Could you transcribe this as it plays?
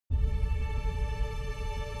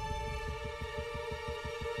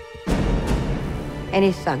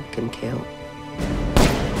Any thug can kill.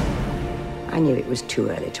 I knew it was too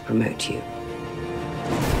early to promote you.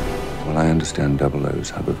 Well, I understand double O's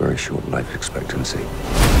have a very short life expectancy.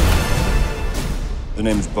 The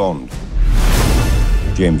name's Bond.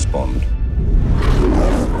 James Bond.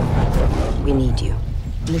 We need you.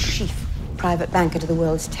 Le Chiffre, private banker to the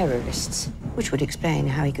world's terrorists. Which would explain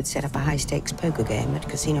how he could set up a high-stakes poker game at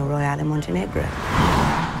Casino Royale in Montenegro.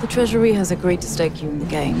 The Treasury has agreed to stake you in the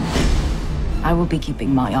game. I will be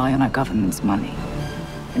keeping my eye on our government's money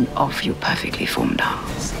and off your perfectly formed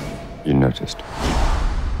house. You noticed?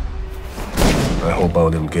 I hope our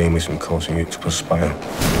little game isn't causing you to perspire.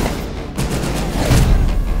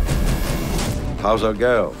 How's our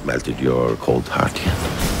girl? Melted your cold heart yet?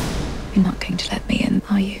 You're not going to let me in,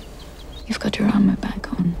 are you? You've got your armor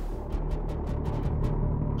back on.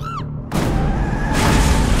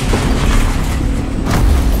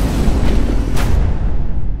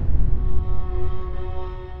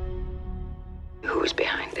 Who's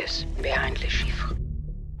behind this? Behind Le Chiffre?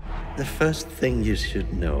 The first thing you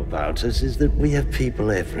should know about us is that we have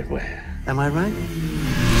people everywhere. Am I right?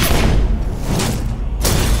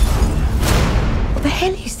 What the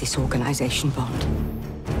hell is this organization, Bond?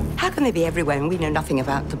 How can they be everywhere and we know nothing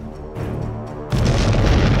about them?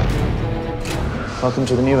 Welcome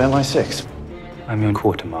to the new MI6. I'm your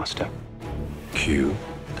quartermaster. Q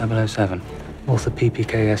 007. Author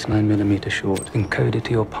PPKS 9mm short. Encoded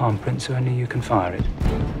to your palm print so only you can fire it.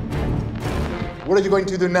 What are you going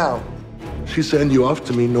to do now? She sent you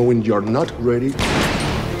after me knowing you're not ready,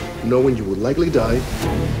 knowing you would likely die.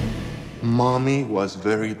 Mommy was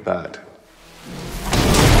very bad.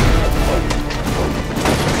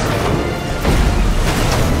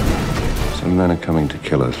 Some men are coming to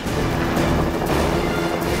kill us.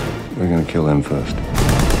 We're gonna kill them first.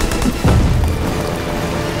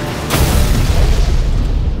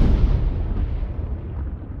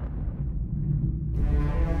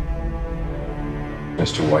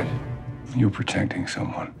 Mr. White, you're protecting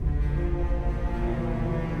someone.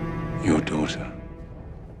 Your daughter.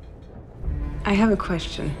 I have a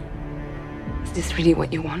question. Is this really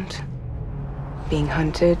what you want? Being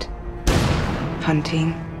hunted?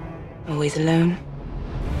 Hunting? Always alone?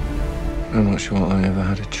 I'm not sure I ever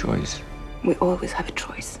had a choice. We always have a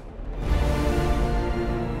choice.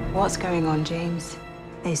 What's going on, James?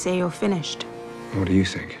 They say you're finished. What do you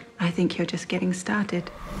think? I think you're just getting started.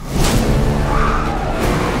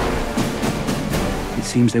 It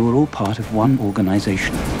seems they were all part of one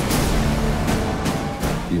organization.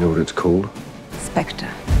 You know what it's called? Spectre.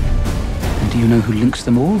 And do you know who links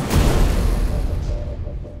them all?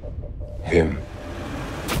 Him.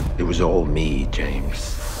 It was all me,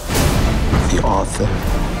 James. The author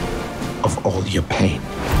of all your pain.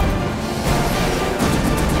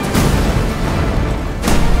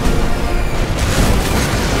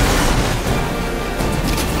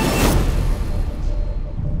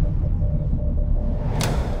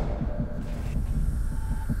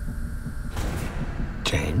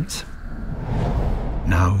 James,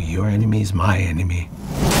 now your enemy is my enemy.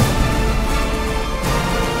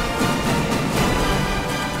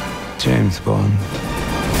 James Bond.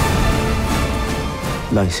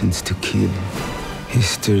 License to kill.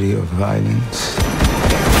 History of violence.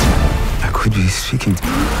 I could be speaking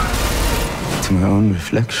to my own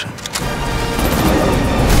reflection.